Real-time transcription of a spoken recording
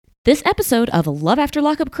This episode of Love After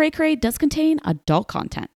Lockup Cray Cray does contain adult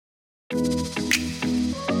content.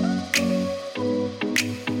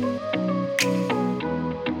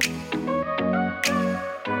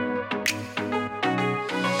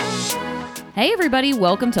 Hey everybody,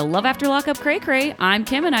 welcome to Love After Lockup Cray Cray. I'm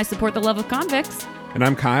Kim and I support the love of convicts. And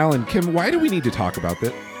I'm Kyle. And Kim, why do we need to talk about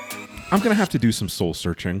this? I'm going to have to do some soul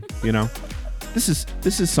searching, you know? This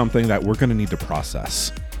is something that we're going to need to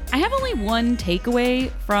process. I have only one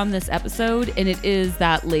takeaway from this episode, and it is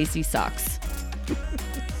that Lacey sucks.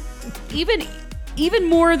 even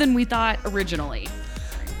more than we thought originally.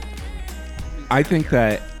 I think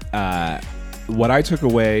that what I took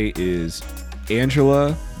away is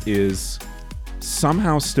Angela is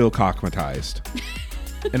somehow still cockmatized.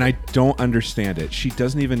 And I don't understand it. She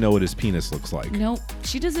doesn't even know what his penis looks like. No,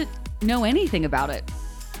 she doesn't know anything about it.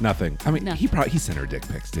 Nothing. I mean, No. he sent her dick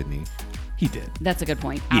pics, didn't he? He did. That's a good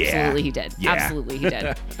point. Yeah. Absolutely he did. Yeah. Absolutely he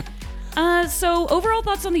did. So overall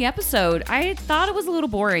thoughts on the episode. I thought it was a little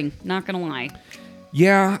boring, not gonna lie.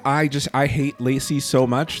 Yeah, I hate Lacey so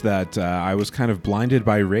much that I was kind of blinded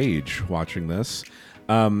by rage watching this.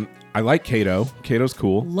 I like Kato. Kato's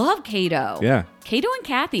cool. Love Kato. Yeah. Kato and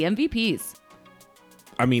Kathy, MVPs.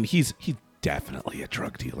 I mean, he's definitely a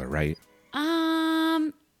drug dealer, right? I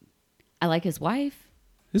like his wife.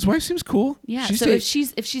 His wife seems cool. Yeah. If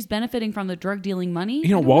she's benefiting from the drug dealing money, you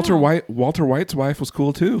know, Walter White's wife was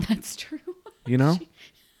cool too. That's true. You know.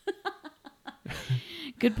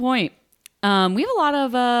 Good point. We have a lot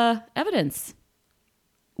of evidence.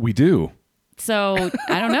 We do. So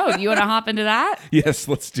I don't know. Do you want to hop into that? Yes,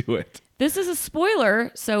 let's do it. This is a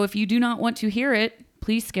spoiler, so if you do not want to hear it,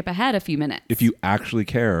 please skip ahead a few minutes. If you actually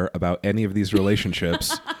care about any of these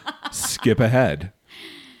relationships, skip ahead.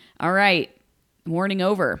 All right. Warning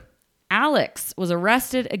over. Alex was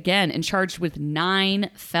arrested again and charged with 9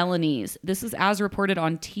 felonies. This is as reported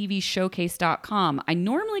on tvshowcase.com. I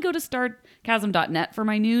normally go to startchasm.net for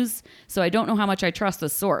my news, so I don't know how much I trust the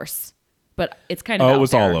source. But it's kind of it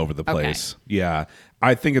was there. all over the place. Okay. Yeah.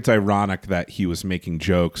 I think it's ironic that he was making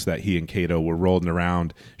jokes that he and Kato were rolling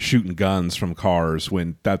around shooting guns from cars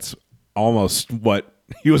when that's almost what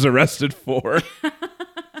he was arrested for.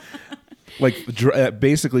 Like,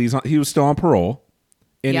 basically, he was still on parole,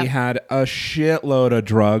 and Yep. he had a shitload of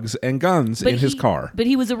drugs and guns in his car. But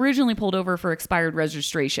he was originally pulled over for expired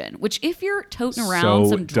registration, which if you're toting around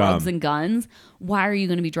some drugs and guns, why are you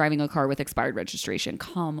going to be driving a car with expired registration?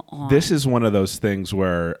 Come on. This is one of those things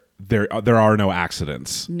where there are no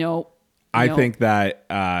accidents. Nope. I think that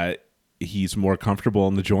he's more comfortable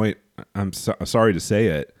in the joint. I'm sorry to say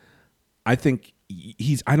it. I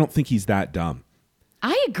don't think he's that dumb.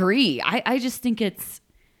 I agree. I just think it's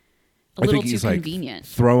a little too convenient. Like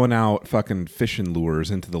throwing out fucking fishing lures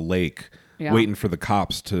into the lake, Yeah. waiting for the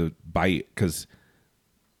cops to bite because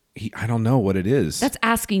I don't know what it is. That's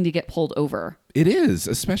asking to get pulled over. It is,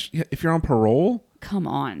 especially if you're on parole. Come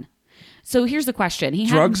on. So here's the question.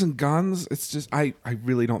 Drugs and guns. It's just I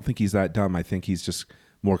really don't think he's that dumb. I think he's just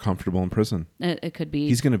more comfortable in prison. It could be.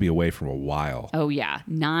 He's going to be away for a while. Oh yeah,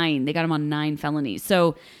 9. They got him on 9 felonies.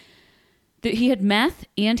 So he had meth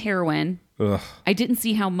and heroin. Ugh. I didn't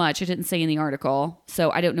see how much. It didn't say in the article. So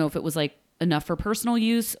I don't know if it was like enough for personal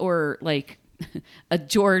use or like a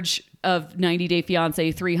George of 90 Day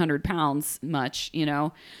Fiance 300 pounds much, you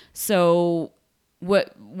know? So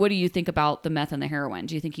what do you think about the meth and the heroin?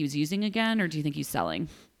 Do you think he was using again or do you think he's selling?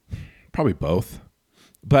 Probably both.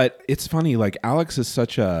 But it's funny, like Alex is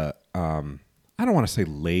such a I don't want to say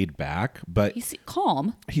laid back, but He's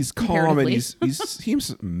calm. He's calm and he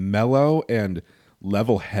seems mellow and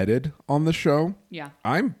level-headed on the show. Yeah.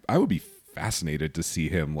 I would be fascinated to see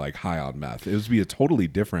him like high on meth. It would be a totally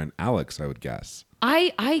different Alex, I would guess.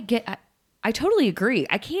 I totally agree.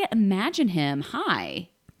 I can't imagine him high.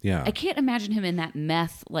 Yeah. I can't imagine him in that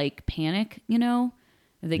meth like panic, you know?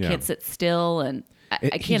 They can't sit still and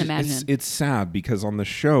I can't imagine him. It's sad because on the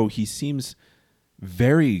show he seems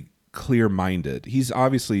very clear-minded. He's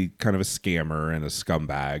obviously kind of a scammer and a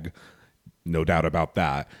scumbag, no doubt about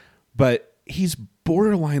that. But he's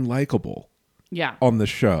borderline likable. Yeah. On the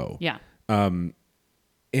show. Yeah. And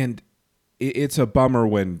it's a bummer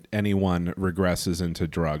when anyone regresses into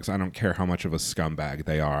drugs. I don't care how much of a scumbag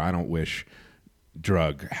they are. I don't wish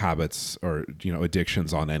drug habits or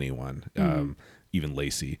addictions on anyone, even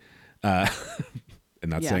Lacey. And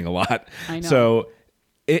that's saying a lot. I know. So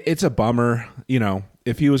it's a bummer.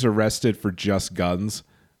 If he was arrested for just guns,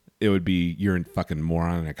 it would be you're a fucking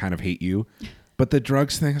moron and I kind of hate you. But the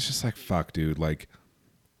drugs thing, it's just like, fuck, dude. Like,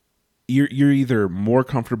 you're either more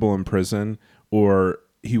comfortable in prison or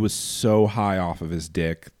he was so high off of his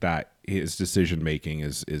dick that his decision making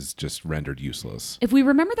is just rendered useless. If we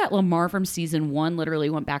remember that Lamar from season 1 literally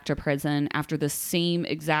went back to prison after the same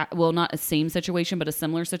exact, well, not a same situation, but a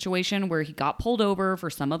similar situation where he got pulled over for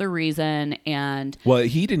some other reason. And well,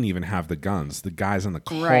 he didn't even have the guns. The guys in the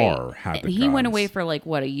car had the guns. He went away for like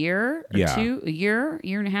what, a year or two, a year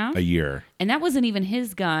and a half, a year. And that wasn't even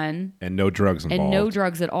his gun, and no drugs involved, and no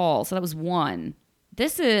drugs at all. So that was 1.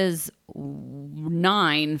 This is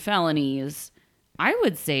 9 felonies. I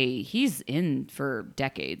would say he's in for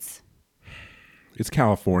decades. It's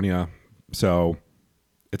California, so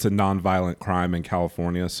it's a nonviolent crime in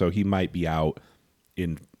California, so he might be out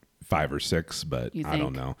in 5 or 6, but I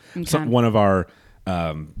don't know. Okay. So one of our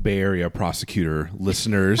Bay Area prosecutor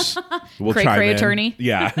listeners will chime Cray in. attorney.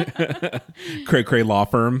 Yeah. Cray law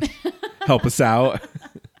firm. Help us out.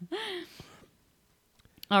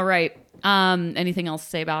 All right. Anything else to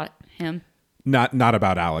say about him? Not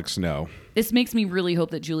about Alex, no. This makes me really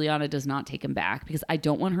hope that Juliana does not take him back because I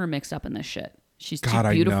don't want her mixed up in this shit. She's too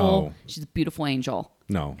beautiful. I know. She's a beautiful angel.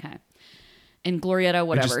 No. Okay. And Glorietta,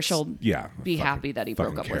 whatever, she'll be happy that he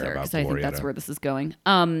broke up with her because I think that's where this is going.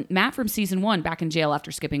 Matt from season 1 back in jail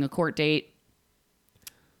after skipping a court date.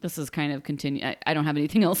 This is kind of continue. I don't have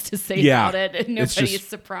anything else to say about it. And nobody is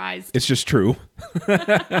surprised. It's just true.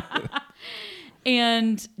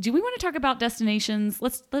 And do we want to talk about destinations?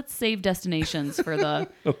 Let's save destinations for the...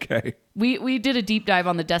 Okay. We did a deep dive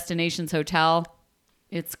on the Destinations Hotel.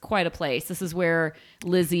 It's quite a place. This is where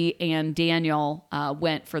Lizzie and Daniel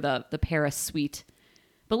went for the Paris suite.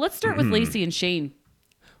 But let's start with Lacey and Shane.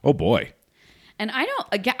 Oh boy. And I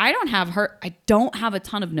don't have a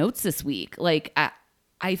ton of notes this week. Like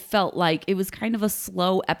I felt like it was kind of a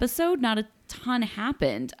slow episode. Not a ton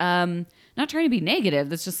happened. Not trying to be negative.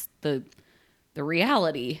 That's just the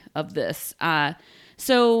reality of this.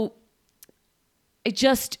 So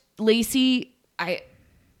Lacey, I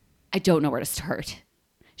don't know where to start.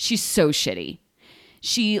 She's so shitty.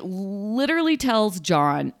 She literally tells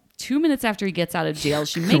John 2 minutes after he gets out of jail,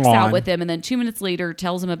 she makes out with him, and then 2 minutes later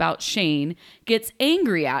tells him about Shane, gets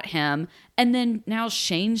angry at him, and then now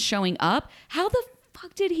Shane's showing up. How the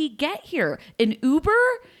fuck did he get here? An Uber?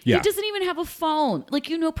 Yeah. He doesn't even have a phone. Like,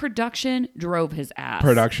 production drove his ass.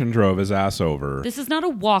 Production drove his ass over. This is not a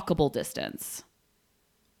walkable distance.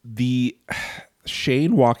 The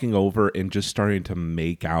Shane walking over and just starting to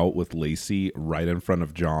make out with Lacey right in front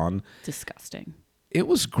of John. Disgusting. It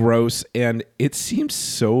was gross, and it seemed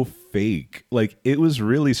so fake. Like, it was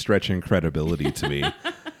really stretching credibility to me.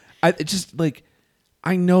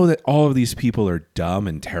 I know that all of these people are dumb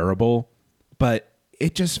and terrible, but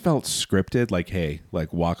it just felt scripted. Like, hey,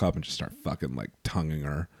 like, walk up and just start fucking like tonguing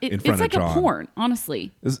her in front of John. It's like a porn,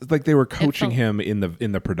 honestly. It's like they were coaching him in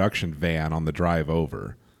the production van on the drive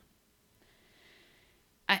over.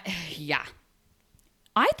 Yeah.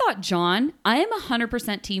 I thought I am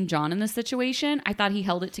 100% team John in this situation. I thought he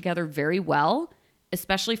held it together very well,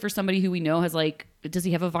 especially for somebody who we know has does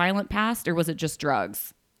he have a violent past or was it just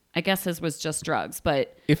drugs? I guess his was just drugs,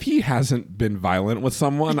 but... If he hasn't been violent with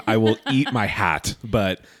someone, I will eat my hat.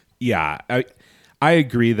 But yeah, I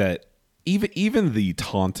agree that even the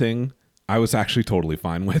taunting, I was actually totally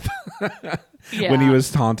fine with. When he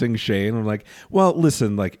was taunting Shane, I'm like, well,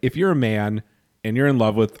 listen, like, if you're a man and you're in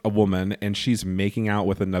love with a woman and she's making out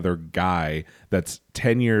with another guy that's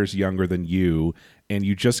 10 years younger than you and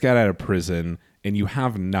you just got out of prison and you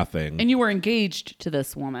have nothing. And you were engaged to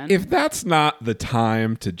this woman. If that's not the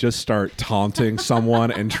time to just start taunting someone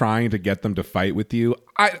and trying to get them to fight with you,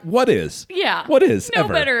 what is? Yeah. What is no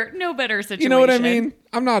ever? No better situation. You know what I mean?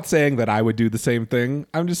 I'm not saying that I would do the same thing.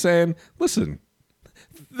 I'm just saying, listen,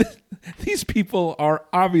 these people are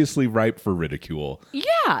obviously ripe for ridicule. Yeah.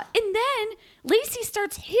 And then Lacey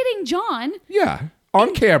starts hitting John. Yeah.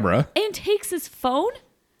 On camera. And takes his phone.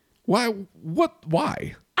 Why?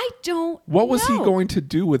 Why? I don't What was know. he going to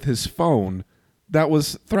do with his phone that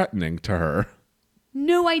was threatening to her?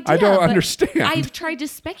 No idea. I don't understand. I've tried to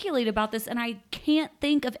speculate about this, and I can't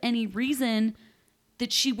think of any reason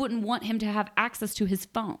that she wouldn't want him to have access to his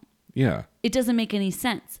phone. Yeah. It doesn't make any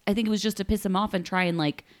sense. I think it was just to piss him off and try and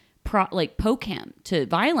poke him to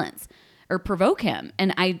violence or provoke him.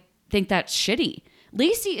 And I think that's shitty.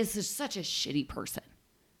 Lacey is just such a shitty person.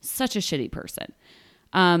 Such a shitty person.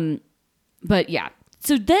 But yeah.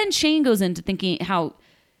 So then Shane goes into thinking how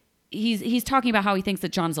he's talking about how he thinks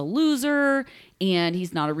that John's a loser and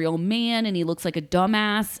he's not a real man and he looks like a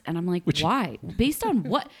dumbass. And I'm like, why? Based on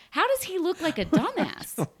what? How does he look like a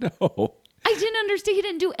dumbass? No. I didn't understand. He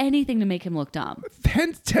didn't do anything to make him look dumb.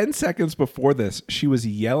 10 seconds before this, she was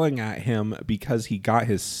yelling at him because he got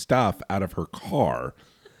his stuff out of her car.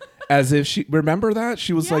 As if remember that?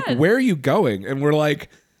 She was like, where are you going? And we're like,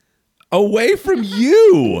 away from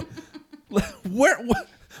you. Where?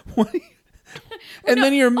 What? And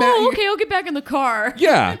then you're mad. Oh, okay, I'll get back in the car.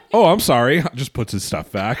 Yeah. Oh, I'm sorry. Just puts his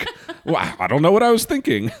stuff back. Well, I don't know what I was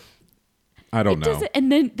thinking. I don't know.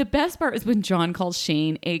 And then the best part is when John calls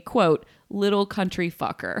Shane a, quote, little country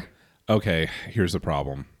fucker. Okay, here's the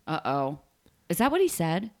problem. Uh-oh. Is that what he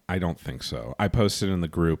said? I don't think so. I posted in the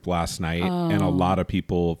group last night, and a lot of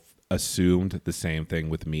people assumed the same thing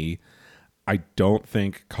with me. I don't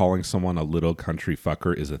think calling someone a little country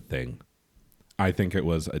fucker is a thing. I think it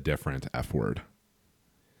was a different F word.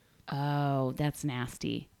 Oh, that's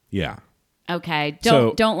nasty. Yeah. Okay,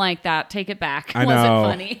 don't like that. Take it back. I Wasn't know.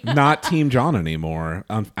 funny. Not Team John anymore.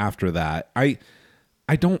 After that, I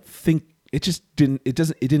don't think it just didn't. It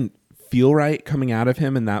didn't feel right coming out of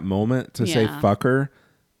him in that moment to say fucker.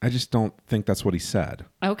 I just don't think that's what he said.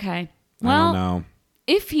 Okay. Well, I don't know.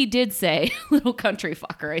 If he did say little country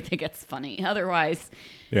fucker, I think it's funny. Otherwise,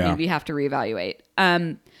 maybe you have to reevaluate.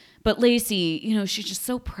 But Lacey, she's just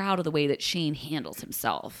so proud of the way that Shane handles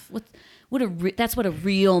himself. That's what a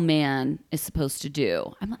real man is supposed to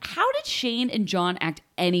do. I'm like, how did Shane and John act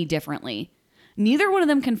any differently? Neither one of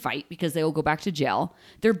them can fight because they will go back to jail.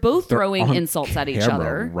 They're both throwing insults at each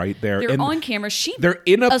other. Right there. They're on camera. They're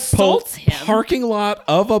in a assaults him. parking lot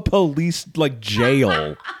of a police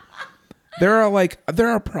jail. There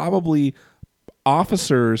are probably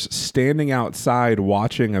officers standing outside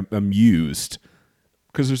watching amused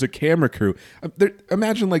because there's a camera crew.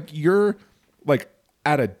 Imagine you're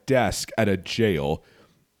at a desk at a jail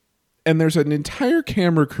and there's an entire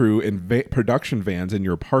camera crew in production vans in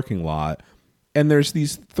your parking lot. And there's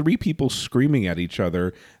these 3 people screaming at each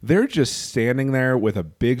other. They're just standing there with a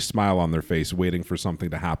big smile on their face waiting for something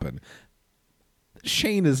to happen.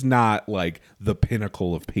 Shane is not the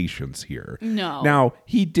pinnacle of patience here. No. Now,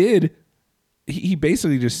 he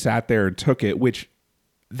basically just sat there and took it, which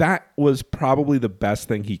that was probably the best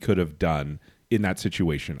thing he could have done in that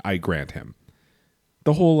situation. I grant him.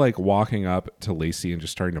 The whole walking up to Lacey and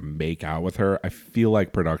just starting to make out with her, I feel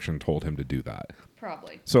like production told him to do that.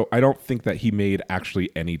 Probably. So I don't think that he made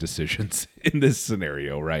actually any decisions in this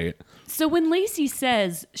scenario, right? So when Lacey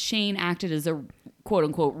says Shane acted as a quote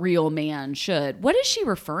unquote real man should, what is she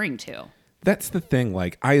referring to? That's the thing.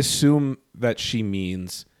 I assume that she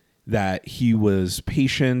means that he was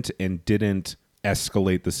patient and didn't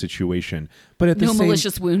escalate the situation. But at the same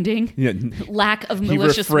malicious wounding? Yeah, lack of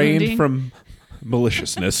malicious wounding? He refrained from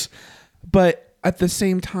maliciousness. But at the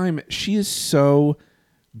same time, she is so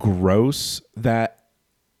gross that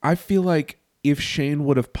I feel like if Shane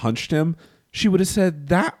would have punched him, she would have said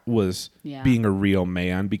that was being a real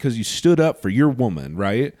man because you stood up for your woman,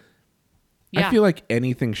 right? Yeah. I feel like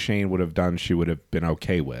anything Shane would have done, she would have been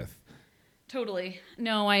okay with. Totally.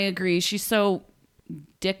 No, I agree. She's so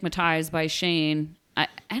dickmatized by Shane. I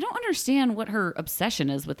don't understand what her obsession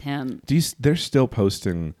is with him. They're still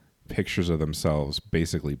posting pictures of themselves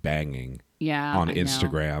basically banging on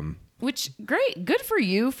Instagram. Which, great. Good for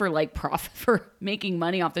you for profit, for making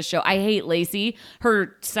money off the show. I hate Lacey.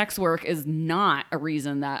 Her sex work is not a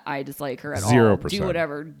reason that I dislike her at 0%.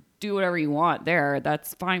 all. Do whatever you want there.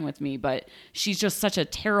 That's fine with me. But she's just such a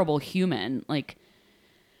terrible human.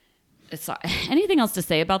 It's anything else to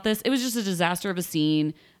say about this? It was just a disaster of a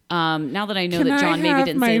scene. Now that I know that John maybe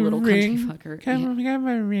didn't say little country fucker. Can I have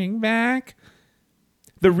my ring back?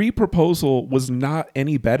 The re-proposal was not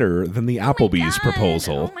any better than the Applebee's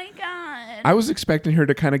proposal. Oh my God. I was expecting her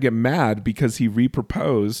to kind of get mad because he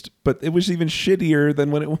re-proposed, but it was even shittier than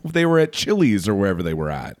when they were at Chili's or wherever they were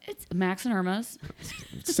at. It's Max and Irma's.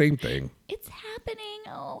 Same thing. It's happening.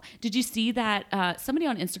 Oh, did you see that? Somebody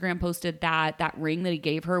on Instagram posted that ring that he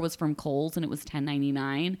gave her was from Kohl's and it was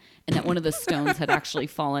 $10.99, and that one of the stones had actually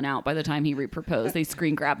fallen out by the time he re-proposed. They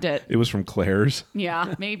screen grabbed it. It was from Claire's.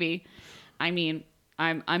 Yeah, maybe. I mean,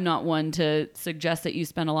 I'm not one to suggest that you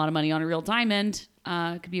spend a lot of money on a real diamond.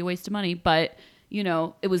 It could be a waste of money, but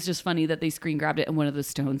it was just funny that they screen grabbed it and one of the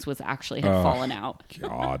stones was actually had fallen out.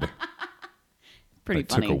 God. Pretty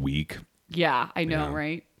funny. Took a week. Yeah, I know,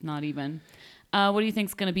 right? Not even. What do you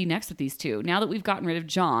think's going to be next with these two? Now that we've gotten rid of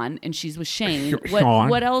John and she's with Shane,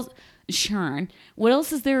 what else? Sharon, what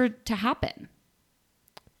else is there to happen?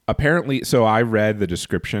 Apparently, so I read the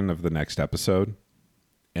description of the next episode,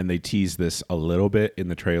 and they tease this a little bit in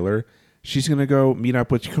the trailer. She's going to go meet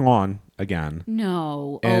up with Sean again.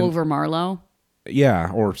 No. Over Marlowe?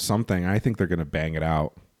 Yeah, or something. I think they're going to bang it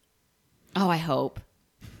out. Oh, I hope.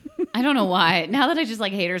 I don't know why. Now that I just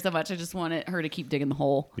hate her so much, I just wanted her to keep digging the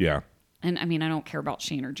hole. Yeah. And I mean, I don't care about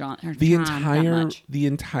Shane or John. The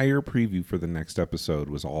entire preview for the next episode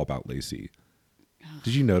was all about Lacey.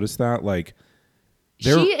 Did you notice that?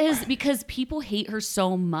 She is, because people hate her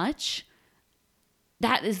so much.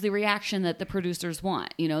 That is the reaction that the producers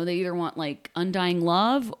want. You know, they either want like undying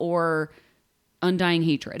love or undying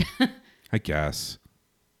hatred. I guess.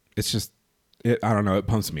 It's just, I don't know. It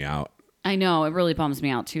pumps me out. I know. It really bums me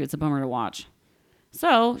out too. It's a bummer to watch.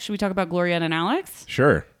 So, should we talk about Glorietta and Alex?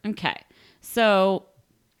 Sure. Okay. So,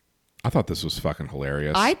 I thought this was fucking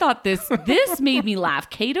hilarious. I thought this made me laugh.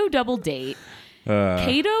 Kato double date.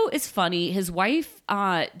 Kato is funny. His wife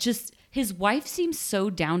seems so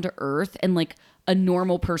down to earth and like a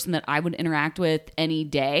normal person that I would interact with any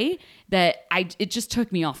day that it just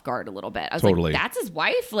took me off guard a little bit. I was Totally. like, that's his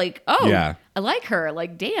wife? Like, oh, yeah. I like her.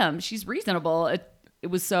 Like, damn, she's reasonable. It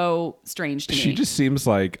was so strange to me. She just seems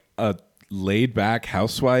like a laid back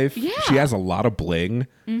housewife. Yeah. She has a lot of bling.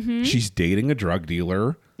 Mm-hmm. She's dating a drug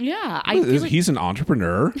dealer. Yeah. He's an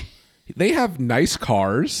entrepreneur. They have nice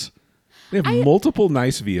cars. They have multiple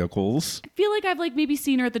nice vehicles. I feel like I've like maybe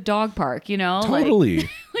seen her at the dog park, you know? Totally.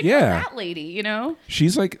 Like yeah. that lady, you know?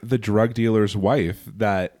 She's like the drug dealer's wife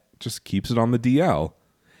that just keeps it on the DL.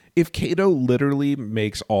 If Kato literally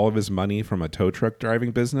makes all of his money from a tow truck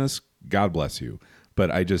driving business, God bless you. But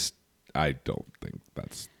I don't think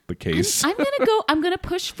that's the case. I'm gonna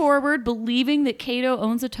push forward believing that Kato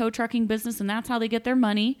owns a tow trucking business and that's how they get their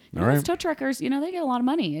money. Those tow truckers, you know, they get a lot of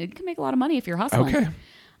money. You can make a lot of money if you're hustling. Okay.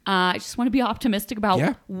 I just want to be optimistic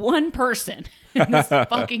about one person in this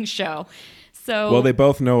fucking show. So, well, they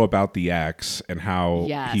both know about the ex and how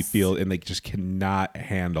Yes. he feels, and they just cannot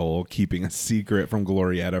handle keeping a secret from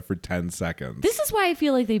Glorietta for 10 seconds. this is why I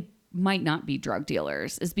feel like they might not be drug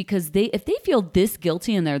dealers, is because if they feel this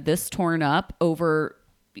guilty and they're this torn up over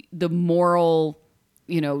the moral,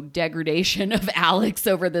 you know, degradation of Alex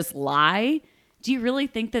over this lie, do you really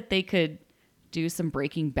think that they could do some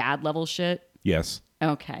Breaking Bad level shit? Yes.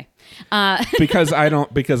 Okay. Because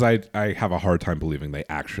I have a hard time believing they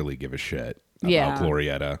actually give a shit about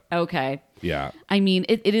Glorietta. Okay. Yeah. I mean,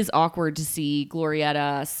 it is awkward to see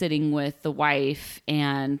Glorietta sitting with the wife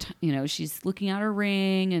and, you know, she's looking at her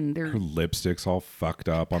ring and Her lipstick's all fucked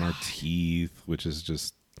up on her teeth, which is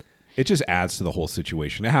just, it just adds to the whole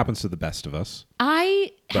situation. It happens to the best of us.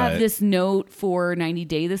 I have this note for 90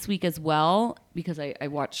 Day this week as well, because I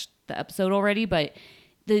watched the episode already, but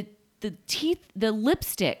the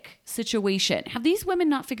lipstick situation. Have these women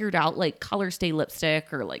not figured out like color stay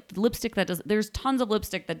lipstick or like lipstick there's tons of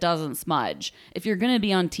lipstick that doesn't smudge. If you're going to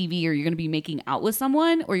be on TV or you're going to be making out with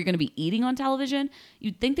someone or you're going to be eating on television,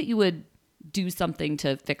 you'd think that you would do something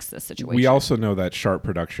to fix this situation. We also know that Sharp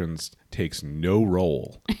Productions takes no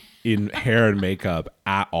role in hair and makeup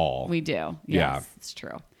at all. We do. Yes, it's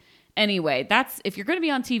true. Anyway, if you're going to be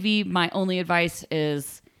on TV, my only advice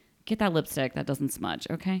is get that lipstick that doesn't smudge,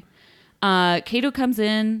 okay? Kato comes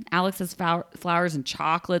in. Alex has flowers and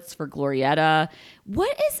chocolates for Glorietta.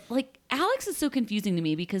 Alex is so confusing to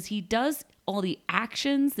me because he does all the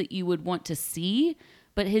actions that you would want to see,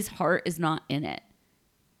 but his heart is not in it.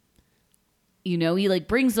 You know, he like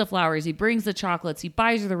brings the flowers, he brings the chocolates, he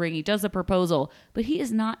buys her the ring, he does the proposal, but he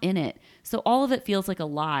is not in it. So all of it feels like a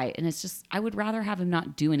lie. And it's just, I would rather have him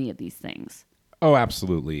not do any of these things. Oh,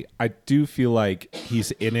 absolutely. I do feel like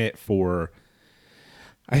he's in it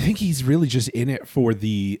I think he's really just in it for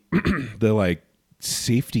the like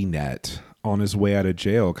safety net on his way out of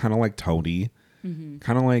jail, kind of like Tony,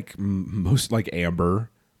 kind of like most like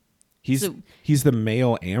Amber. He's the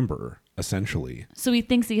male Amber essentially. So he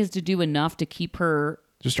thinks he has to do enough to keep her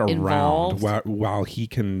just involved around while he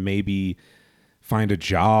can maybe find a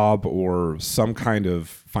job or some kind of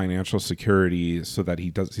financial security so that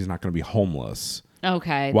he's not going to be homeless.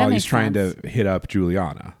 Okay. While he's trying to hit up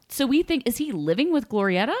Juliana. So is he living with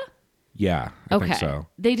Glorietta? Yeah, I think so.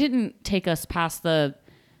 They didn't take us past the,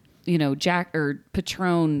 you know, Jack or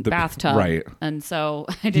Patron bathtub. Right. And so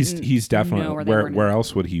I didn't He's definitely, know where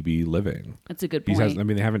else would he be living? That's a good point.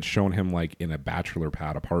 They haven't shown him like in a bachelor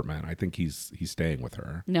pad apartment. I think he's staying with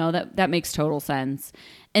her. No, that makes total sense.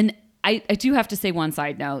 And I do have to say one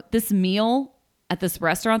side note. This meal at this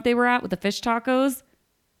restaurant they were at with the fish tacos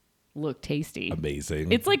looked tasty.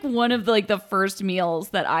 Amazing. It's like one of the first meals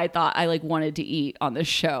that I thought I like wanted to eat on this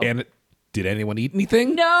show. And did anyone eat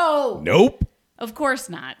anything? No. Nope. Of course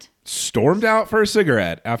not. Stormed out for a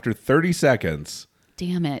cigarette after 30 seconds.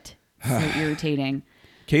 Damn it. So irritating.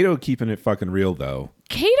 Kato keeping it fucking real though.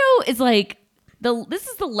 Kato is like, this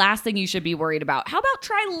is the last thing you should be worried about. How about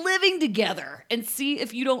try living together and see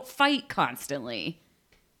if you don't fight constantly?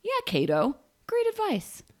 Yeah, Kato. Great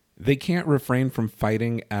advice. They can't refrain from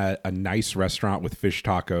fighting at a nice restaurant with fish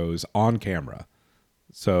tacos on camera.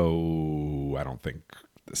 So I don't think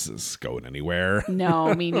this is going anywhere.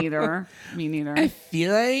 No, me neither. Me neither. I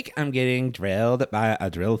feel like I'm getting drilled by a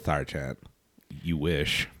drill sergeant. You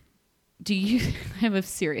wish. I have a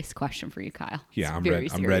serious question for you, Kyle. Yeah, I'm very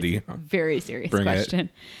ready. Very serious Bring question.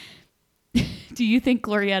 Do you think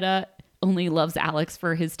Glorietta only loves Alex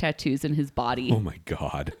for his tattoos and his body? Oh my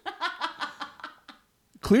God.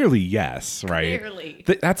 Clearly, yes, right? Clearly.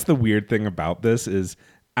 That's the weird thing about this is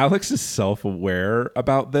Alex is self-aware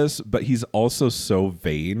about this, but he's also so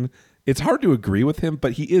vain. It's hard to agree with him,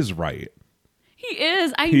 but he is right. He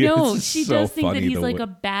is. I know. Is She so does think that funny he's the like way- a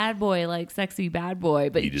bad boy, like sexy bad boy,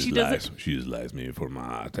 but she doesn't. She just lies me for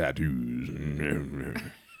my tattoos.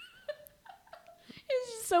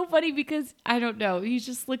 It's just so funny because I don't know. He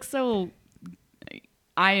just looks so.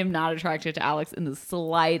 I am not attracted to Alex in the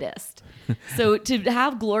slightest. So to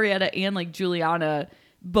have Glorietta and like Juliana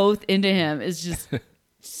both into him is just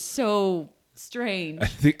so strange.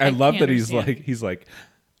 I love can't that he's understand. like,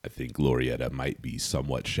 I think Glorietta might be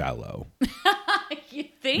somewhat shallow. You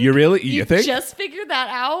think? You think? Just figured that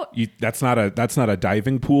out? That's not a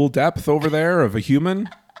diving pool depth over there of a human?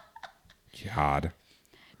 God.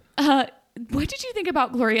 What did you think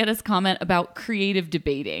about Glorietta's comment about creative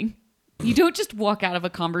debating? You don't just walk out of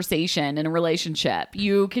a conversation in a relationship.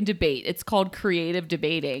 You can debate. It's called creative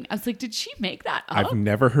debating. I was like, did she make that up? I've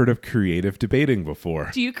never heard of creative debating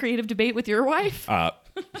before. Do you creative debate with your wife?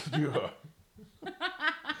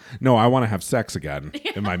 No, I want to have sex again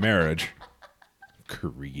in my marriage.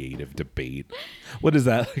 Creative debate. What is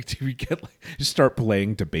that? Like, do we get just start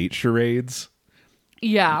playing debate charades?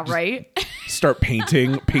 Yeah, right? Start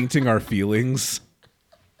painting our feelings.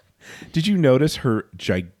 Did you notice her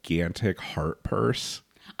gigantic heart purse?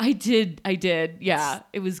 I did. Yeah,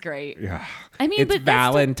 it was great. Yeah. I mean, it's but that's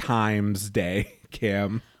Valentine's Day,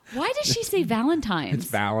 Kim. why does she say Valentine's? It's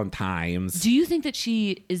Valentine's. Do you think that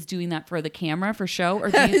she is doing that for the camera, for show? Or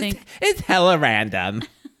do you think It's hella random.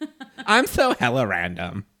 I'm so hella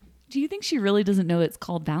random. she really doesn't know it's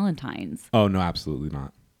called Valentine's? Oh, no, absolutely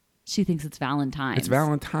not. She thinks it's Valentine's. It's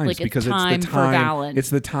Valentine's like because it's time it's the for time. Valen. It's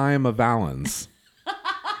the time of Valens.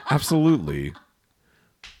 Absolutely.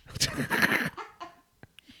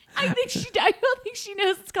 I don't think she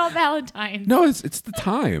knows it's called Valentine's. No, it's the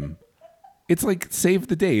time. It's like save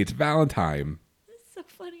the date. Valentine. It's so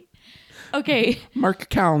funny. Okay, Mark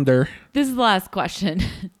calendar. this is the last question.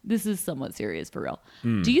 This is somewhat serious for real.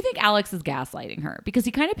 Do you think Alex is gaslighting her? Because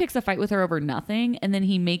he kind of picks a fight with her over nothing and then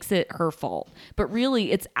he makes it her fault. But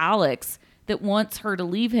really, it's Alex that wants her to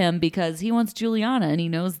leave him because he wants Juliana and he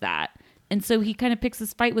knows that. And so he kind of picks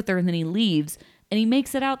this fight with her and then he leaves and he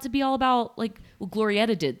makes it out to be all about like what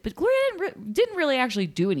Glorietta did. But Glorietta didn't really actually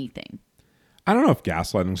do anything. I don't know if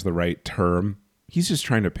gaslighting's the right term. He's just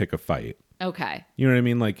trying to pick a fight. Okay. You know what I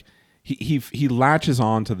mean? Like he latches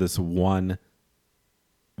on to this one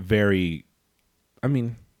very, I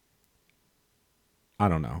mean, I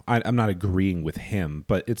don't know. I'm not agreeing with him,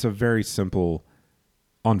 but it's a very simple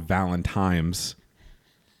on Valentine's.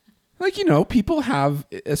 Like, you know, people have,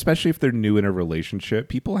 especially if they're new in a relationship,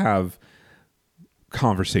 people have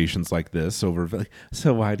conversations like this over, like,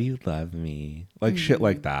 so why do you love me? Like shit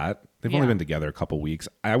like that. They've only Yeah. been together a couple weeks.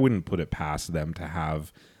 I wouldn't put it past them to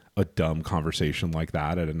have a dumb conversation like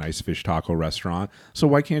that at a nice fish taco restaurant. So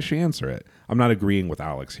why can't she answer it? I'm not agreeing with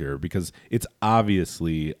Alex here because it's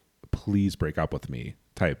obviously please break up with me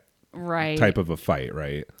type of a fight,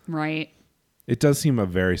 right? Right. It does seem a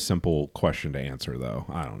very simple question to answer though.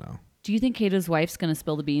 I don't know. Do you think Kato's wife's going to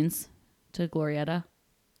spill the beans to Glorietta?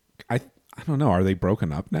 I don't know. Are they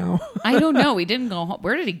broken up now? I don't know. He didn't go home.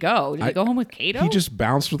 Where did he go? Did he go home with Kato? He just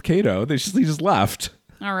bounced with Kato. He just left.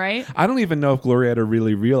 All right. I don't even know if Glorietta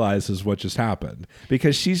really realizes what just happened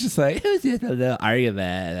because she's just like, it was just a little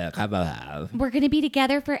argument, a couple of. We're going to be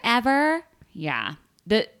together forever. Yeah.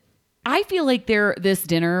 I feel like this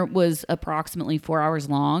dinner was approximately 4 hours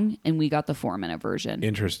long and we got the 4-minute version.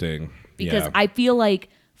 Interesting. Because yeah. I feel like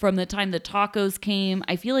from the time the tacos came,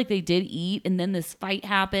 I feel like they did eat and then this fight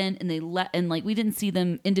happened and like we didn't see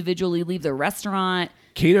them individually leave the restaurant.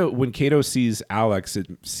 When Kato sees Alex, it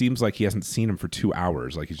seems like he hasn't seen him for 2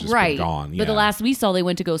 hours. Like he's just been gone. But the last we saw, they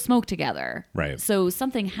went to go smoke together. Right. So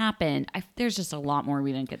something happened. There's just a lot more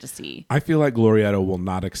we didn't get to see. I feel like Glorietta will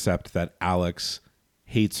not accept that Alex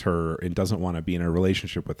hates her and doesn't want to be in a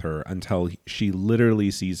relationship with her until she literally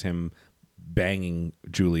sees him banging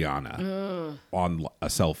Juliana on a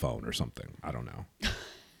cell phone or something. I don't know.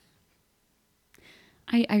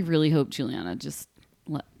 I really hope Juliana just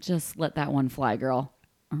let that one fly, girl.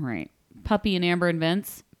 All right. Puppy and Amber and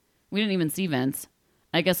Vince. We didn't even see Vince.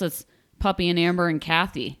 I guess it's Puppy and Amber and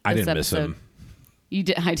Kathy. I didn't miss him. You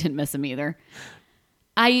did. I didn't miss him either.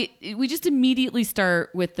 We just immediately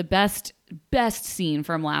start with the best scene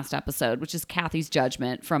from last episode, which is Kathy's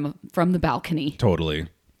judgment from the balcony. Totally.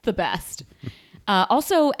 The best.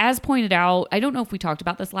 Also, as pointed out, I don't know if we talked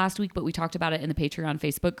about this last week, but we talked about it in the Patreon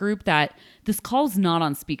Facebook group that this call's not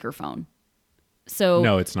on speakerphone. So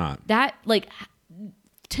no, it's not. That, like,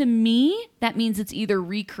 to me, that means it's either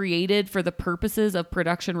recreated for the purposes of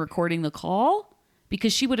production recording the call,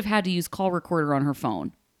 because she would have had to use call recorder on her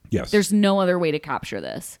phone. Yes. There's no other way to capture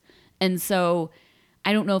this. And so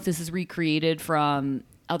I don't know if this is recreated from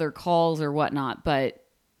other calls or whatnot, but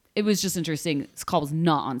it was just interesting. This call was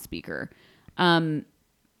not on speaker. And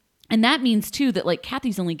that means too that like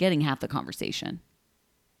Kathy's only getting half the conversation.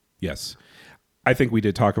 Yes. I think we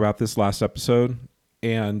did talk about this last episode,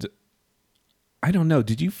 and I don't know.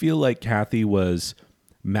 Did you feel like Kathy was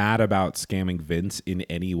mad about scamming Vince in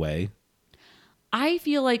any way? I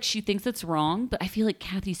feel like she thinks it's wrong, but I feel like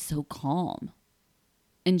Kathy's so calm.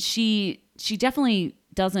 And she definitely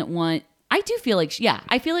doesn't want... I do feel like...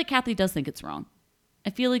 I feel like Kathy does think it's wrong. I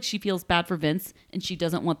feel like she feels bad for Vince, and she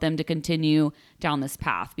doesn't want them to continue down this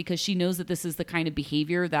path because she knows that this is the kind of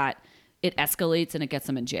behavior that it escalates and it gets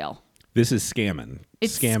them in jail. This is scamming.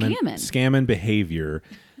 It's scamming behavior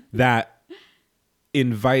that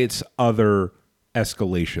invites other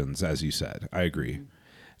escalations, as you said. I agree. Mm-hmm.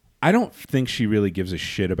 I don't think she really gives a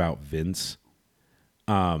shit about Vince.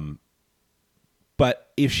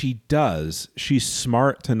 But if she does, she's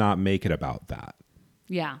smart to not make it about that.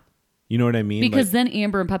 Yeah. You know what I mean? Because then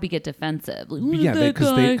Amber and Puppy get defensive. Like,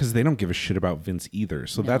 because they don't give a shit about Vince either.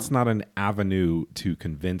 So that's not an avenue to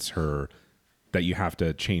convince her that you have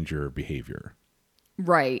to change your behavior.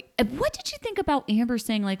 Right. And what did you think about Amber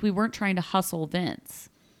saying like we weren't trying to hustle Vince?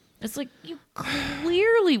 It's like, you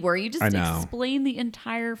clearly were. You just explained the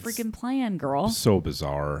entire freaking plan, girl. So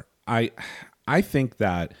bizarre. I think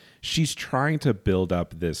that she's trying to build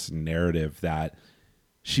up this narrative that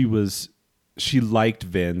she liked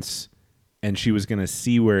Vince and she was going to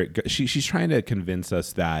see where it goes. She's trying to convince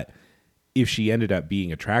us that if she ended up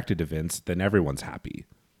being attracted to Vince, then everyone's happy.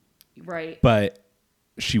 Right. But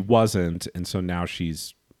she wasn't, and so now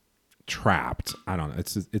she's trapped. I don't know.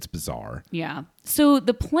 It's bizarre. Yeah. So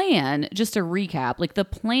the plan, just to recap, like the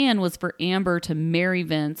plan was for Amber to marry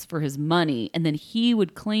Vince for his money, and then he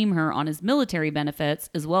would claim her on his military benefits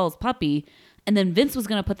as well as Puppy, and then Vince was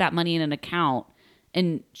going to put that money in an account,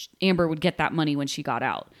 and Amber would get that money when she got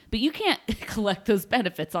out. But you can't collect those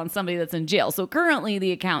benefits on somebody that's in jail. So currently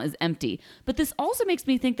the account is empty. But this also makes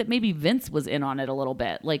me think that maybe Vince was in on it a little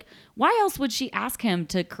bit. Like, why else would she ask him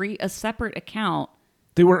to create a separate account?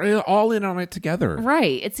 They were all in on it together.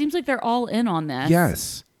 Right. It seems like they're all in on this.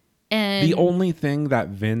 Yes. And the only thing that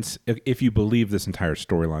Vince, if you believe this entire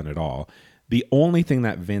storyline at all, the only thing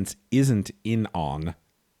that Vince isn't in on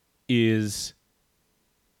is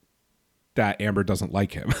that Amber doesn't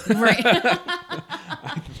like him. Right.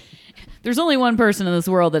 There's only one person in this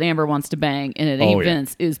world that Amber wants to bang, and it ain't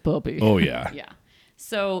Vince, is Puppy. Oh, yeah. Yeah.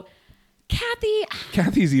 So,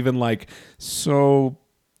 Kathy's even like, so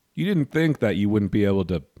you didn't think that you wouldn't be able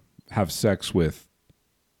to have sex with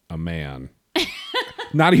a man.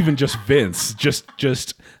 Not even just Vince, just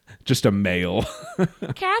a male.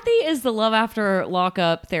 Kathy is the Love After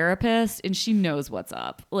Lockup therapist, and she knows what's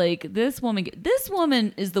up. Like, this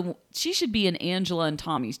woman is she should be in Angela and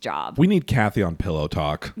Tommy's job. We need Kathy on Pillow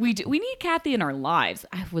Talk. We need Kathy in our lives.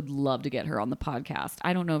 I would love to get her on the podcast.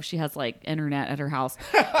 I don't know if she has like internet at her house,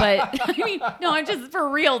 but I mean, no, I'm just for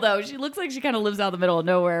real though. She looks like she kind of lives out in the middle of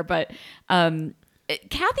nowhere, but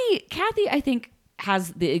Kathy, I think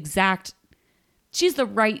she's the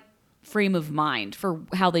right frame of mind for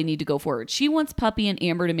how they need to go forward. She wants Puppy and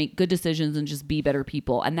Amber to make good decisions and just be better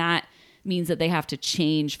people. And that means that they have to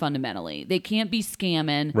change fundamentally. They can't be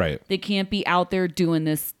scamming. Right. They can't be out there doing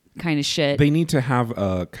this kind of shit. They need to have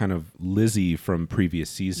a kind of Lizzie from previous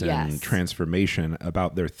season transformation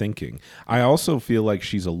about their thinking. I also feel like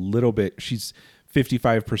she's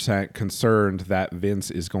 55% concerned that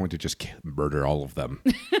Vince is going to just murder all of them.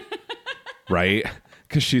 Right?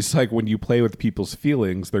 Because she's like, when you play with people's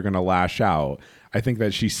feelings, they're going to lash out. I think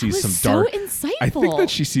that she sees insightful. I think that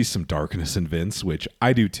she sees some darkness in Vince, which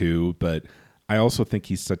I do too. But I also think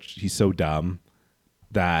he's so dumb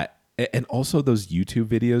that, and also those YouTube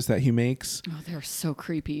videos that he makes. Oh, they're so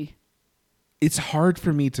creepy. It's hard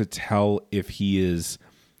for me to tell if he is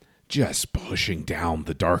just pushing down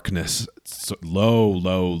the darkness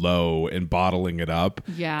low and bottling it up.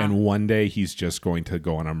 Yeah. And one day he's just going to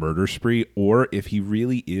go on a murder spree, or if he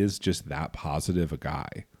really is just that positive a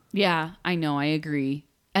guy. Yeah, I know. I agree.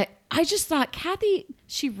 I just thought Kathy,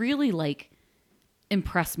 she really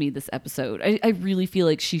impressed me this episode. I really feel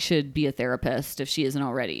like she should be a therapist if she isn't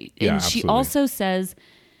already. And Yeah, she absolutely. also says,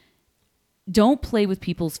 don't play with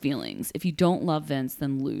people's feelings. If you don't love Vince,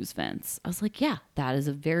 then lose Vince. I was like, yeah, that is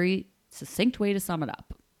a very succinct way to sum it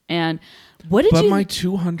up. And what did But you... my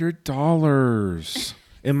 $200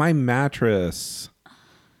 in my mattress.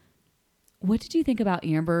 What did you think about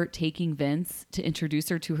Amber taking Vince to introduce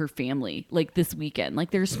her to her family, like this weekend? Like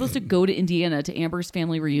they're supposed to go to Indiana to Amber's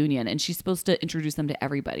family reunion, and she's supposed to introduce them to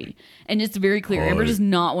everybody. And it's very clear, Amber does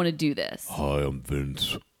not want to do this. Hi, I'm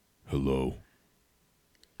Vince. Hello.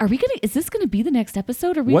 Is this gonna be the next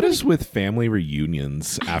episode? What is with family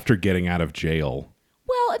reunions after getting out of jail?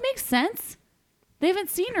 Well, it makes sense. They haven't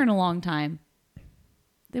seen her in a long time.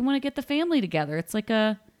 They want to get the family together. It's like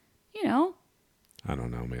a, I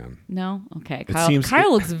don't know, man. No? Okay. It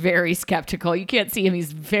Kyle looks very skeptical. You can't see him.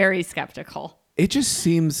 He's very skeptical. It just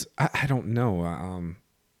seems, I don't know.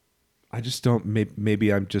 I just don't,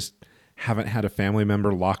 maybe I'm just haven't had a family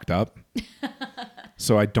member locked up.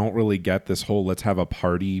 So I don't really get this whole let's have a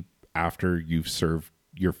party after you've served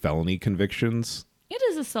your felony convictions. It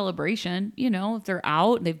is a celebration. If they're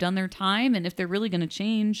out, they've done their time, and if they're really going to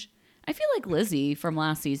change. I feel like Lizzie from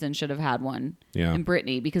last season should have had one. Yeah. And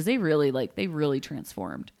Brittany, because they really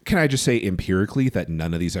transformed. Can I just say empirically that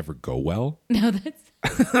none of these ever go well? No, that's...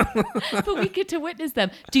 But we get to witness them.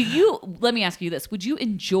 Let me ask you this. Would you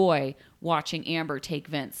enjoy watching Amber take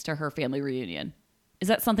Vince to her family reunion? Is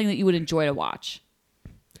that something that you would enjoy to watch?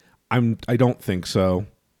 I don't think so.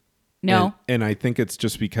 No. And I think it's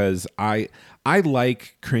just because I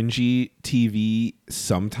like cringy TV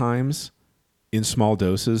sometimes in small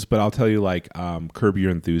doses, but I'll tell you, like, Curb Your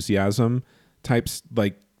Enthusiasm types,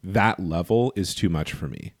 like that level is too much for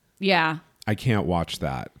me. Yeah. I can't watch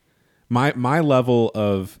that. My level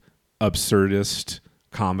of absurdist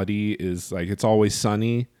comedy is like It's Always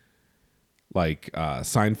Sunny, like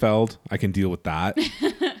Seinfeld. I can deal with that.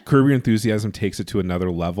 Curb Your Enthusiasm takes it to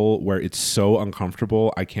another level where it's so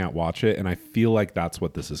uncomfortable I can't watch it, and I feel like that's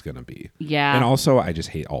what this is going to be. Yeah. And also, I just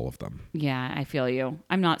hate all of them. Yeah, I feel you.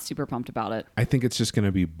 I'm not super pumped about it. I think it's just going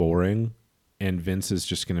to be boring, and Vince is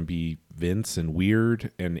just going to be Vince and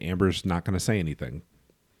weird, and Amber's not going to say anything.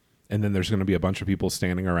 And then there's going to be a bunch of people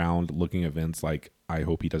standing around looking at Vince like, I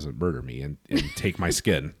hope he doesn't murder me and take my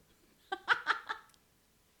skin.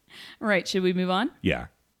 All right, should we move on? Yeah.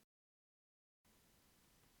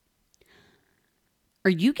 Are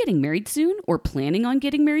you getting married soon or planning on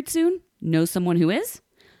getting married soon? Know someone who is?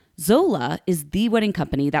 Zola is the wedding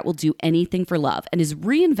company that will do anything for love and is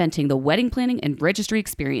reinventing the wedding planning and registry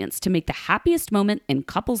experience to make the happiest moment in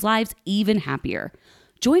couples' lives even happier.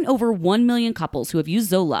 Join over 1 million couples who have used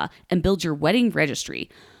Zola and build your wedding registry.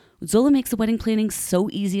 Zola makes the wedding planning so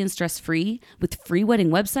easy and stress-free with free wedding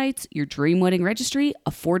websites, your dream wedding registry,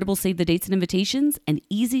 affordable save the dates and invitations, and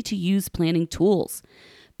easy-to-use planning tools.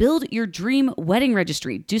 Build your dream wedding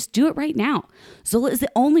registry. Just do it right now. Zola is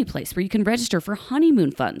the only place where you can register for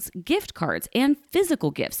honeymoon funds, gift cards, and physical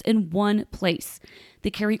gifts in one place. They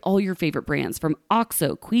carry all your favorite brands from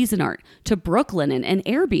OXO, Cuisinart, to Brooklinen and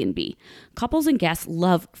Airbnb. Couples and guests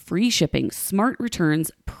love free shipping, smart returns,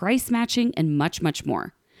 price matching, and much, much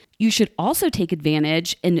more. You should also take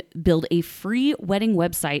advantage and build a free wedding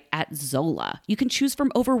website at Zola. You can choose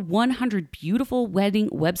from over 100 beautiful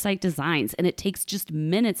wedding website designs, and it takes just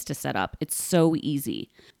minutes to set up. It's so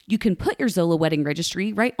easy. You can put your Zola wedding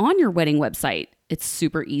registry right on your wedding website. It's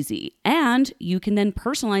super easy. And you can then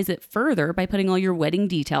personalize it further by putting all your wedding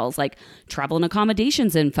details like travel and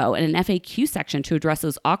accommodations info and an FAQ section to address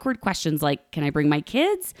those awkward questions like, can I bring my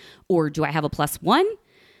kids? Or do I have a +1?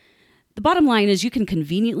 The bottom line is you can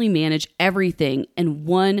conveniently manage everything in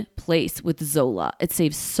one place with Zola. It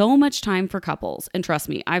saves so much time for couples. And trust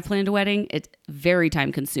me, I've planned a wedding. It's very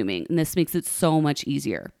time consuming, and this makes it so much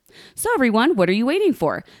easier. So everyone, what are you waiting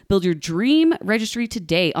for? Build your dream registry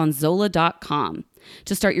today on Zola.com.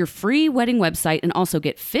 To start your free wedding website and also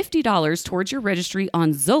get $50 towards your registry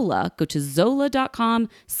on Zola, go to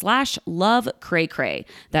Zola.com/lovecraycray.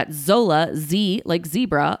 That's Zola, Z like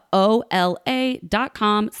zebra,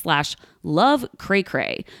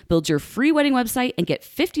 OLA.com/lovecraycray. Build your free wedding website and get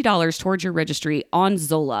 $50 towards your registry on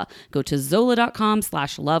Zola. Go to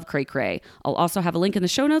Zola.com/lovecraycray. I'll also have a link in the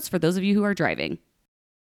show notes for those of you who are driving.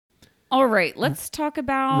 All right, let's talk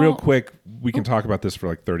about... Real quick, we can talk about this for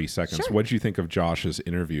like 30 seconds. Sure. What did you think of Josh's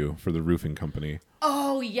interview for the roofing company?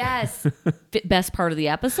 Oh, yes. Best part of the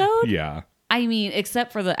episode? Yeah. I mean,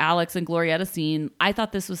 except for the Alex and Glorietta scene, I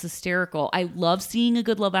thought this was hysterical. I love seeing a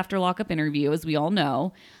good Love After Lockup interview, as we all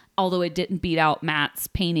know, although it didn't beat out Matt's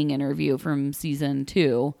painting interview from season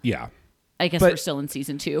 2. Yeah. I guess we're still in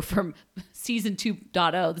season 2 from season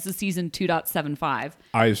 2.0. This is season 2.75.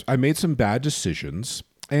 I made some bad decisions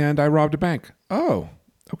and I robbed a bank. Oh,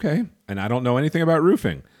 okay. And I don't know anything about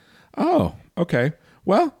roofing. Oh, okay.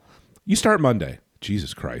 Well, you start Monday.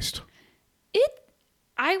 Jesus Christ.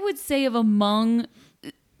 I would say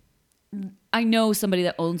I know somebody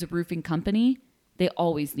that owns a roofing company. They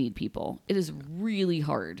always need people. It is really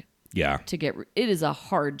hard. Yeah. It is a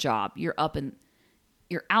hard job. You're out in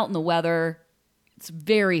the weather. It's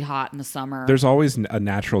very hot in the summer. There's always a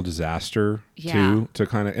natural disaster Yeah. too, to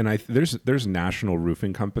kind of, and there's national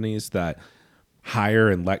roofing companies that hire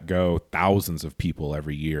and let go thousands of people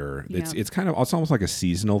every year. Yeah. It's almost like a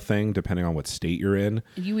seasonal thing depending on what state you're in.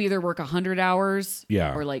 You either work 100 hours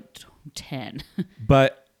or like 10.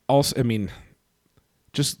 But also, I mean,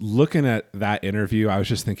 just looking at that interview, I was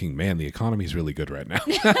just thinking, man, the economy is really good right now.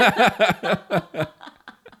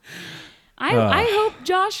 I hope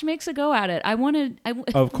Josh makes a go at it.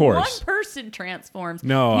 Of course. One person transforms.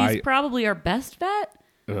 No, he's probably our best bet.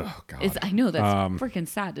 Oh God. I know that's freaking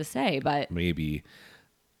sad to say, but maybe.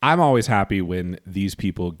 I'm always happy when these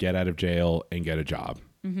people get out of jail and get a job.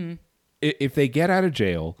 Mm-hmm. If they get out of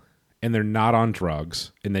jail and they're not on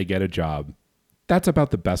drugs and they get a job, that's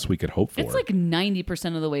about the best we could hope for. it's like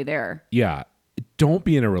 90% of the way there. Yeah. Don't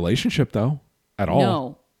be in a relationship though, at all.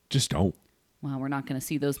 No. Just don't. Well, we're not going to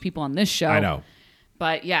see those people on this show. I know.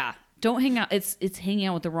 But yeah, don't hang out. It's hanging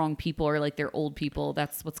out with the wrong people or like they're old people.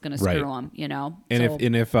 That's what's going to screw them, you know?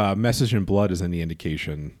 And if Message in Blood is any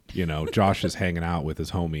indication, Josh is hanging out with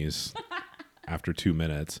his homies after 2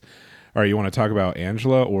 minutes. All right, you want to talk about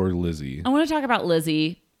Angela or Lizzie? I want to talk about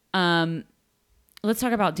Lizzie. Let's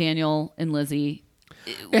talk about Daniel and Lizzie.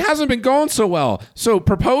 It hasn't been going so well. So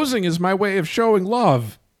proposing is my way of showing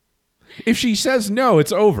love. If she says no,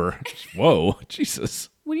 it's over. Whoa, Jesus.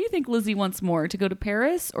 What do you think Lizzie wants more, to go to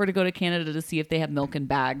Paris or to go to Canada to see if they have milk in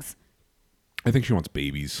bags? I think she wants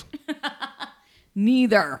babies.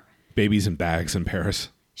 Neither. Babies in bags in Paris.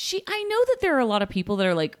 I know that there are a lot of people that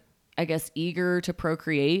are like, I guess, eager to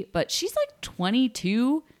procreate, but she's like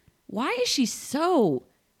 22. Why is she so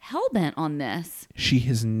hell-bent on this? She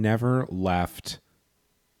has never left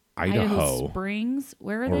Idaho Springs?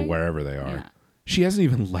 Where are or they? wherever they are. Yeah. She hasn't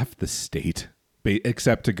even left the state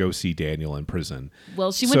except to go see Daniel in prison.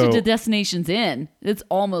 Well, she went to the Destinations Inn. It's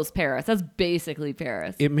almost Paris. That's basically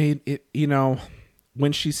Paris. It made it,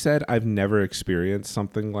 when she said, I've never experienced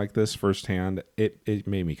something like this firsthand, it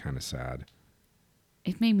made me kind of sad.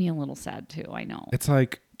 It made me a little sad too, I know. It's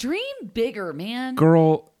like, dream bigger, man.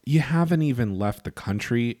 Girl, you haven't even left the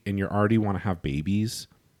country and you already want to have babies.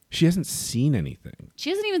 She hasn't seen anything. She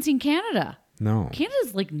hasn't even seen Canada. No.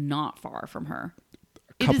 Canada's like not far from her.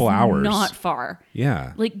 Couple hours. Not far.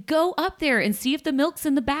 Yeah. Like, go up there and see if the milk's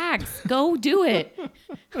in the bags. Go do it.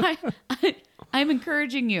 I'm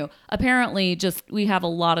encouraging you. Apparently, we have a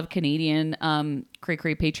lot of Canadian Cray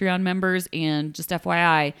Cray Patreon members, and just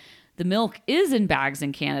FYI, the milk is in bags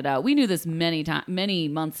in Canada. We knew this many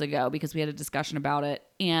months ago because we had a discussion about it,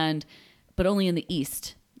 but only in the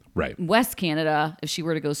east. Right. In West Canada, if she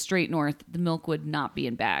were to go straight north, the milk would not be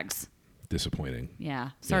in bags. Disappointing.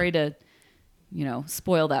 Yeah. Sorry to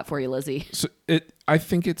spoil that for you, Lizzie. So I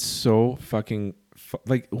think it's so fucking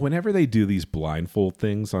like whenever they do these blindfold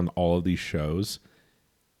things on all of these shows,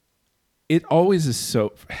 it always is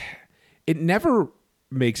so. It never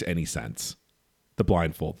makes any sense. The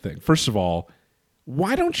blindfold thing. First of all,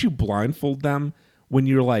 why don't you blindfold them when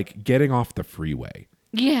you're like getting off the freeway?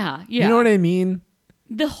 Yeah. You know what I mean?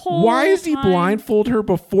 The whole. Why does he time. blindfold her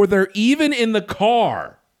before they're even in the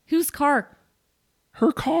car? Whose car?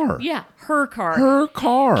 Her car. Yeah, her car. Her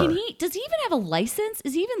car. Does he even have a license?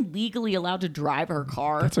 Is he even legally allowed to drive her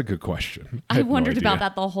car? That's a good question. I wondered about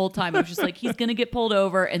that the whole time. I was just like, he's gonna get pulled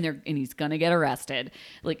over and he's gonna get arrested.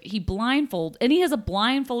 Like and he has a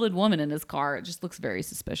blindfolded woman in his car. It just looks very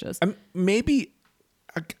suspicious. Maybe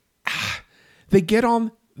they get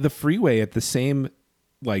on the freeway at the same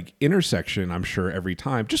intersection, I'm sure, every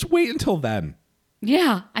time. Just wait until then.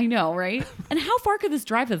 Yeah, I know, right? And how far could this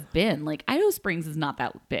drive have been? Like, Idaho Springs is not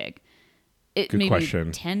that big. Good maybe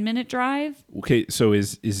question. 10-minute drive. Okay, so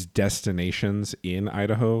is Destinations in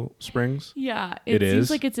Idaho Springs? Yeah, it seems is?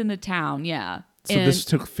 like it's in the town. Yeah. So this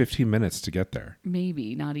took 15 minutes to get there.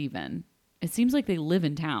 Maybe not even. It seems like they live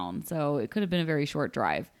in town, so it could have been a very short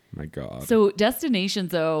drive. My God. So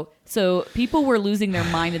Destinations, though, so people were losing their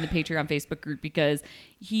mind in the Patreon Facebook group because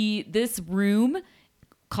this room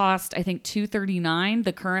cost, I think, $239,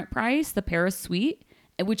 the current price, the Paris suite,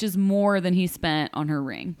 which is more than he spent on her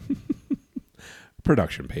ring.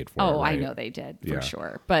 Production paid for it, right? I know they did, for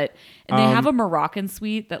sure. But they have a Moroccan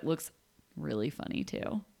suite that looks really funny,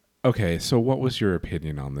 too. Okay, so what was your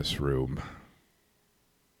opinion on this room?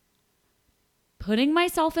 Putting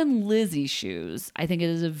myself in Lizzie's shoes, I think it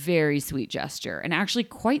is a very sweet gesture and actually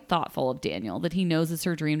quite thoughtful of Daniel that he knows it's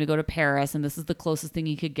her dream to go to Paris and this is the closest thing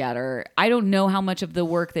he could get her. I don't know how much of the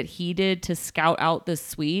work that he did to scout out this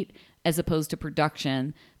suite as opposed to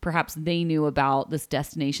production. Perhaps they knew about this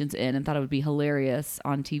Destinations Inn and thought it would be hilarious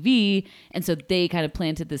on TV. And so they kind of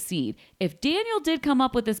planted the seed. If Daniel did come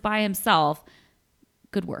up with this by himself,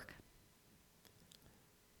 good work.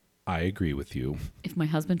 I agree with you. If my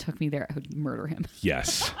husband took me there, I would murder him.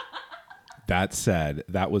 Yes. That said,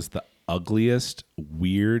 that was the ugliest,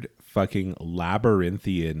 weird, fucking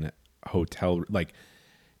labyrinthian hotel. Like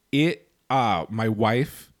it, my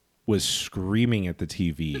wife was screaming at the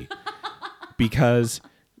TV because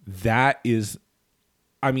that is,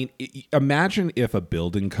 I mean, imagine if a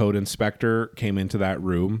building code inspector came into that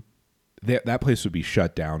room, that place would be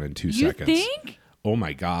shut down in 2 seconds. You think? Oh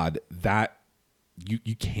my God. That,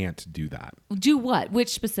 you can't do that. Do what? Which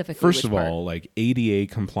specifically? First of all, like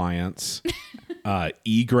ADA compliance,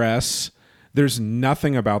 egress. There's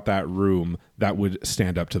nothing about that room that would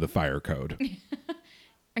stand up to the fire code.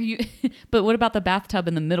 Are you? But what about the bathtub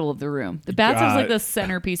in the middle of the room? The bathtub's like the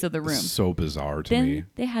centerpiece of the room. So bizarre to me.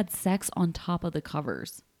 They had sex on top of the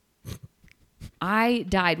covers. I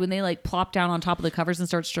died when they like plopped down on top of the covers and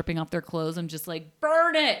start stripping off their clothes. I'm just like,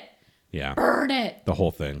 burn it. Yeah. Burn it. The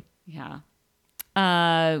whole thing. Yeah.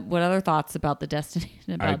 What other thoughts about the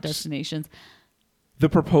destinations? The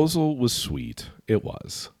proposal was sweet. It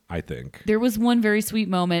was, I think. There was one very sweet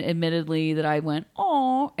moment, admittedly, that I went,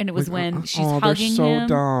 oh, and it was when she's hugging they're him.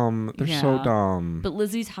 So dumb. They're so dumb. But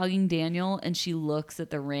Lizzie's hugging Daniel, and she looks at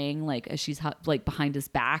the ring like as she's like behind his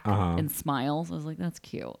back and smiles. I was like, that's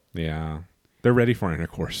cute. Yeah, they're ready for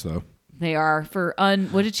intercourse, though. They are for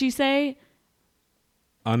what did she say?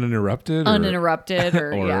 Uninterrupted,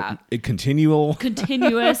 or yeah, continuous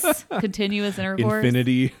intercourse,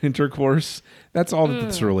 infinity intercourse. That's all that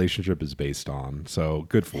this relationship is based on. So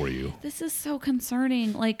good for you. This is so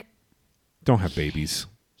concerning. Like, don't have babies.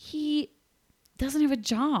 He doesn't have a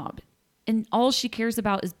job, and all she cares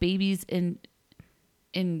about is babies and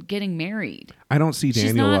getting married. I don't see Daniel.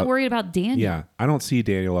 She's not worried about Daniel. Yeah, I don't see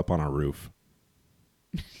Daniel up on our roof.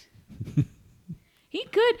 He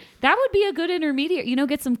could. That would be a good intermediate.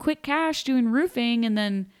 Get some quick cash doing roofing and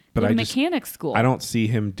then go to mechanic school. I don't see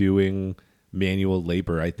him doing manual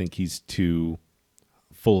labor. I think he's too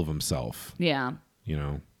full of himself. Yeah.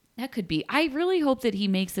 That could be. I really hope that he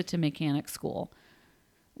makes it to mechanic school.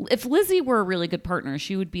 If Lizzie were a really good partner,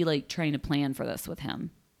 she would be like trying to plan for this with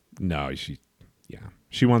him. No,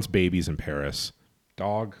 she wants babies in Paris.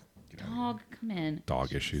 Dog, come in.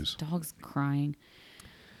 Dog issues. Dog's crying.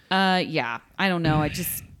 Yeah, I don't know. I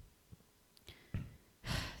just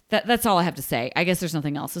that's all I have to say. I guess there's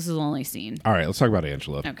nothing else. This is the only scene. All right, let's talk about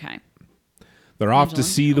Angela. Okay. They're off to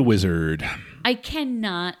see the wizard. I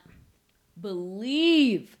cannot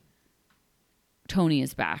believe Tony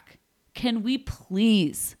is back. Can we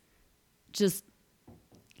please just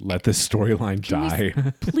let this storyline die?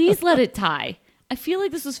 Please let it die. I feel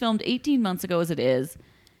like this was filmed 18 months ago as it is.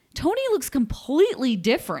 Tony looks completely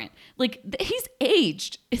different. Like, he's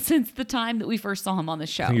aged since the time that we first saw him on the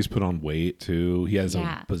show. I think he's put on weight, too. He has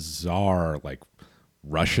a bizarre, like,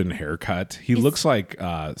 Russian haircut. He looks like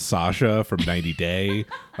Sasha from 90 Day,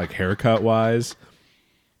 like, haircut-wise.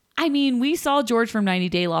 I mean, we saw George from 90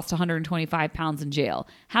 Day lost 125 pounds in jail.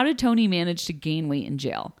 How did Tony manage to gain weight in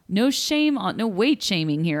jail? No weight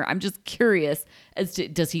shaming here. I'm just curious as to,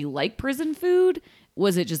 does he like prison food?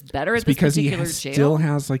 Was it just better at this particular jail? He still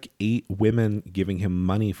has like 8 women giving him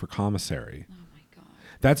money for commissary. Oh my God.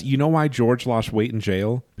 That's, why George lost weight in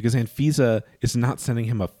jail? Because Anfisa is not sending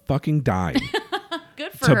him a fucking dime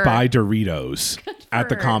Good for her. Buy Doritos at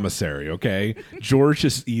the commissary, okay? George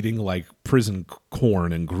is eating like prison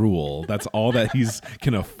corn and gruel. That's all that he's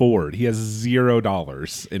can afford. He has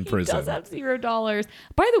 $0 in prison. He does have $0.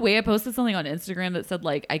 By the way, I posted something on Instagram that said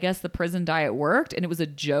like, I guess the prison diet worked, and it was a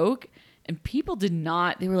joke. And people did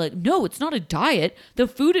not. They were like, no, it's not a diet. The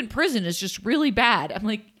food in prison is just really bad. I'm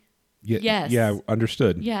like, yes. Yeah,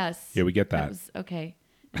 understood. Yes. Yeah, we get that. Okay.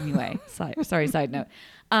 Anyway, sorry, side note.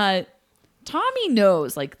 Tommy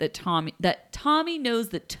knows that Tommy knows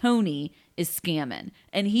that Tony is scamming,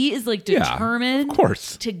 and he is like determined of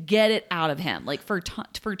course, to get it out of him. Like for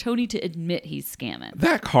Tony to admit he's scamming.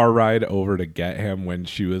 That car ride over to get him when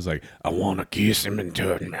she was like, I want to kiss him and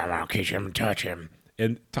touch him. I want to kiss him and touch him.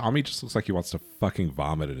 And Tommy just looks like he wants to fucking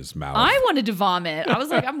vomit in his mouth. I wanted to vomit. I was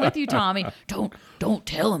like, I'm with you, Tommy. Don't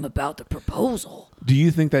tell him about the proposal. Do you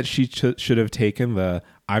think that she should have taken the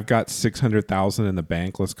I've got $600,000 in the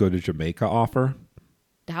bank, let's go to Jamaica offer?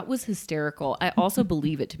 That was hysterical. I also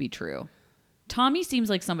believe it to be true. Tommy seems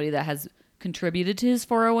like somebody that has contributed to his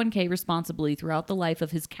 401k responsibly throughout the life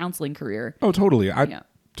of his counseling career. Oh, totally. I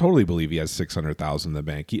totally believe he has 600,000 in the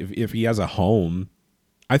bank. If he has a home,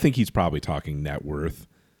 I think he's probably talking net worth.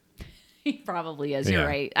 He probably is. You're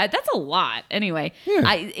right. That's a lot. Anyway, he's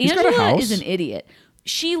got a Angela house. is an idiot.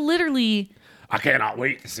 She literally... I cannot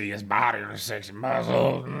wait to see his body and his sexy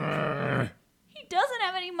muscles. He doesn't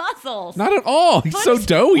have any muscles. Not at all. He's so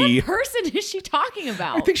doughy. What person is she talking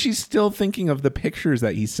about? I think she's still thinking of the pictures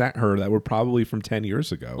that he sent her that were probably from 10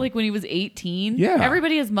 years ago. Like when he was 18? Yeah.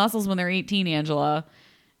 Everybody has muscles when they're 18, Angela.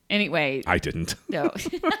 Anyway. I didn't. No.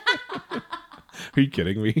 Are you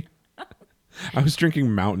kidding me? I was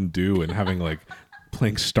drinking Mountain Dew and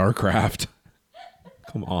playing StarCraft.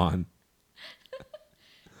 Come on.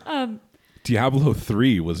 Diablo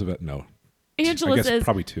 3 was about no. Angela I guess says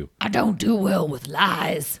probably 2. I don't do well with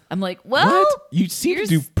lies. I'm like, well, What? You seem to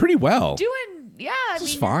do pretty well. This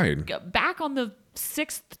is fine. Back on the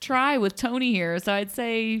 6th try with Tony here, so I'd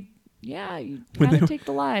say, yeah, you gotta take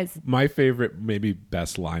the lies. My favorite, maybe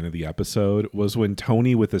best line of the episode was when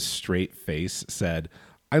Tony, with a straight face, said,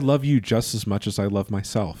 "I love you just as much as I love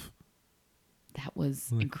myself." That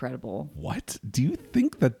was incredible. What? Do you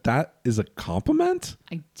think that is a compliment?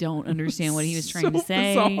 I don't understand what he was trying to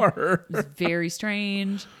say. Bizarre. It was very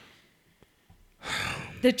strange.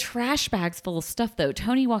 The trash bag's full of stuff, though.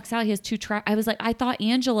 Tony walks out. He has 2 trash. I was like, I thought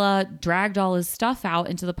Angela dragged all his stuff out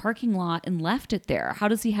into the parking lot and left it there. How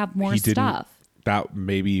does he have more stuff? That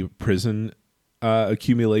maybe prison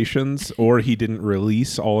accumulations, or he didn't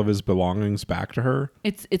release all of his belongings back to her.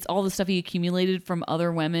 It's all the stuff he accumulated from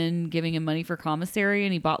other women giving him money for commissary,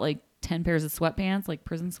 and he bought like 10 pairs of sweatpants, like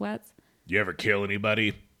prison sweats. You ever kill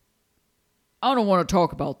anybody? I don't want to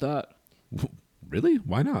talk about that. Really?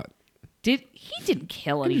 Why not? He didn't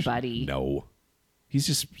kill anybody. No. He's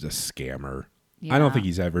just a scammer. Yeah. I don't think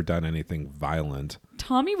he's ever done anything violent.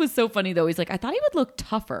 Tommy was so funny, though. He's like, I thought he would look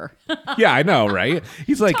tougher. Yeah, I know, right?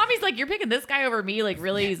 He's like... Tommy's like, you're picking this guy over me? Like,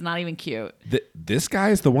 really? He's not even cute. This guy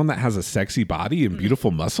is the one that has a sexy body and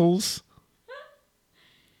beautiful muscles?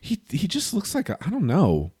 He just looks like I don't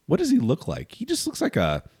know. What does he look like? He just looks like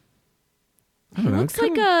I don't know. He looks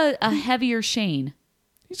like a heavier Shane.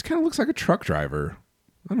 He just kind of looks like a truck driver.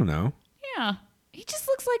 I don't know. Yeah. He just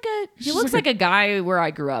looks like a guy where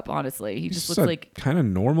I grew up, honestly. He just looks like kind of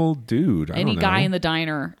normal dude. Any guy in the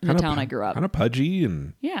diner in the town I grew up. Kind of pudgy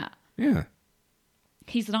and yeah.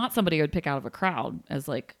 He's not somebody I would pick out of a crowd as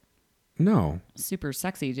like super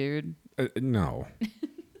sexy dude. No.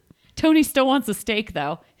 Tony still wants a steak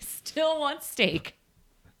though. Still wants steak.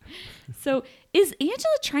 So is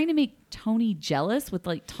Angela trying to make Tony jealous with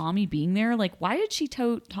like Tommy being there? Like, why did she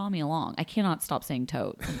tote Tommy along? I cannot stop saying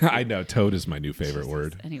tote. I know. Tote is my new favorite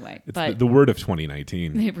word. Anyway, it's the word of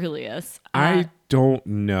 2019. It really is. I don't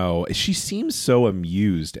know. She seems so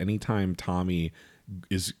amused anytime Tommy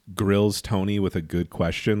grills Tony with a good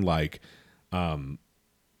question. Like,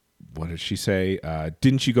 what did she say?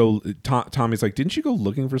 Didn't you go? Tommy's like, didn't you go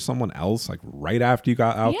looking for someone else like right after you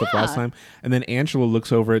got out the last time? And then Angela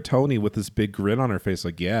looks over at Tony with this big grin on her face,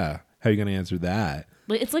 like, yeah, how are you going to answer that?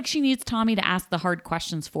 It's like she needs Tommy to ask the hard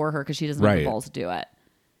questions for her because she doesn't have the balls to do it.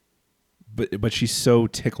 But she's so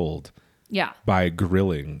tickled. Yeah. By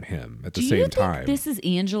grilling him at the same time. This is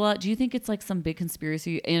Angela. Do you think it's like some big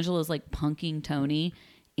conspiracy? Angela's like punking Tony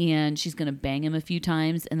and she's going to bang him a few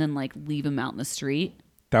times and then like leave him out in the street.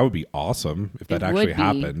 That would be awesome if that actually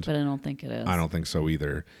happened. But I don't think it is. I don't think so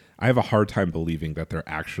either. I have a hard time believing that they're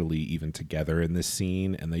actually even together in this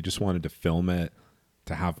scene and they just wanted to film it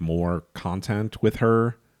to have more content with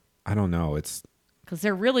her. I don't know. It's because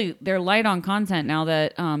they're light on content now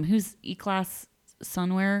that who's E-Class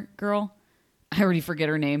Sunwear girl? I already forget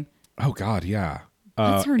her name. Oh God, yeah.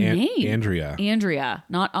 What's her name? Andrea. Andrea,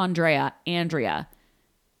 not Andrea. Andrea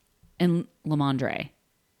and Lamondre.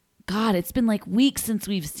 God, it's been like weeks since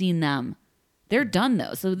we've seen them. They're done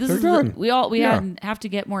though. So we have to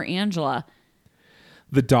get more Angela.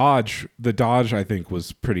 The Dodge I think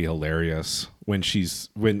was pretty hilarious when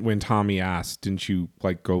when Tommy asked, didn't you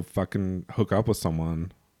like go fucking hook up with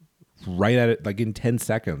someone? Right at it, like in 10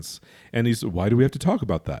 seconds. And he's, why do we have to talk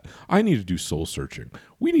about that? I need to do soul searching.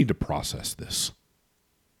 We need to process this.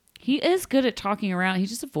 He is good at talking around. He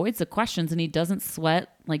just avoids the questions and he doesn't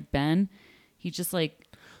sweat like Ben. He just like,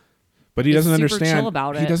 but he doesn't understand. Chill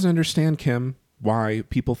about it. He doesn't understand, Kim, why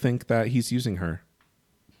people think that he's using her.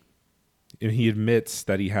 And he admits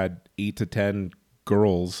that he had 8 to 10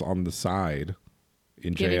 girls on the side.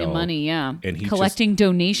 In giving jail. Him money, yeah. And he collecting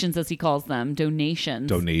donations, as he calls them.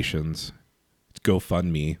 Donations. It's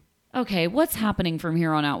GoFundMe. Okay, what's happening from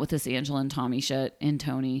here on out with this Angela and Tommy shit and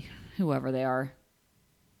Tony, whoever they are?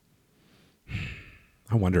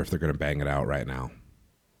 I wonder if they're going to bang it out right now.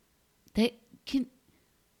 They can.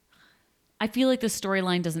 I feel like the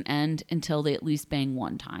storyline doesn't end until they at least bang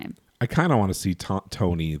one time. I kind of want to see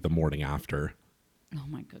Tony the morning after. Oh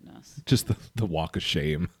my goodness! Just the walk of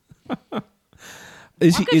shame.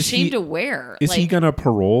 Is he to wear? Is he going to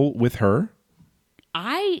parole with her?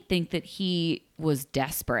 I think that he was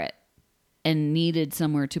desperate and needed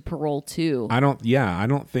somewhere to parole to. I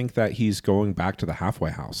don't think that he's going back to the halfway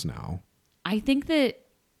house now. I think that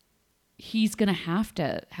he's going to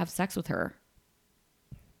have sex with her.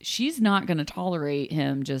 She's not going to tolerate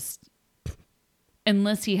him just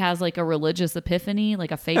unless he has like a religious epiphany,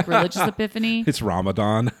 like a fake religious epiphany. It's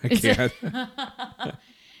Ramadan. I can't.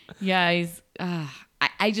 Yeah, he's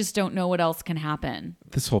I just don't know what else can happen.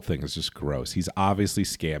 This whole thing is just gross. He's obviously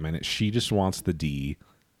scamming it. She just wants the D.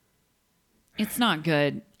 It's not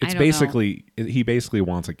good. It's basically he basically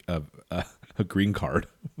wants a green card.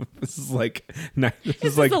 This is like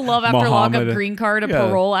the love after lockup green card, a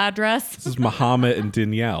parole address. This is Muhammad and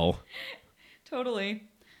Danielle. Totally.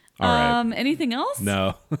 All right. Anything else?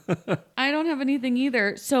 No. I don't have anything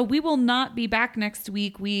either. So we will not be back next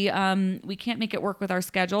week. We can't make it work with our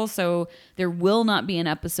schedule, so there will not be an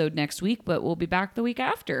episode next week, but we'll be back the week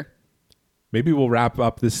after. Maybe we'll wrap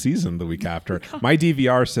up this season the week after. My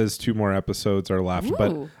DVR says 2 more episodes are left,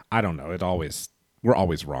 but I don't know. We're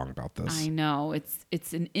always wrong about this. I know.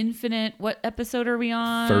 It's an infinite. What episode are we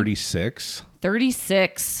on? 36.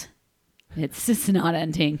 36. It's just not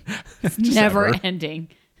ending. It's never ending.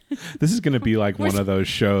 This is going to be like one of those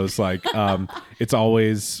shows like it's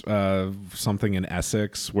always something in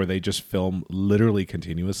Essex where they just film literally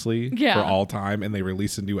continuously for all time and they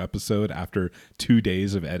release a new episode after 2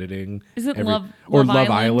 days of editing. Is it Love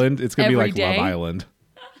Island? It's going to be like day? Love Island.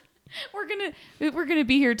 We're gonna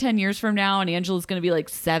be here 10 years from now and Angela's gonna be like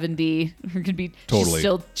 70. We're gonna be totally. She's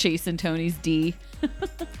still chasing Tony's D.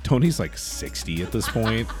 Tony's like 60 at this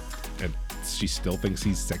point and she still thinks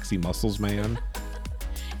he's sexy muscles man.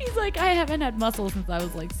 He's like, I haven't had muscles since I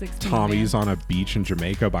was like 16. Tommy's on a beach in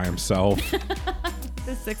Jamaica by himself.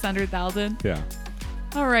 The 600,000. Yeah.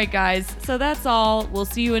 All right, guys. So that's all. We'll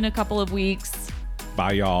see you in a couple of weeks.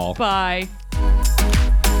 Bye, y'all. Bye.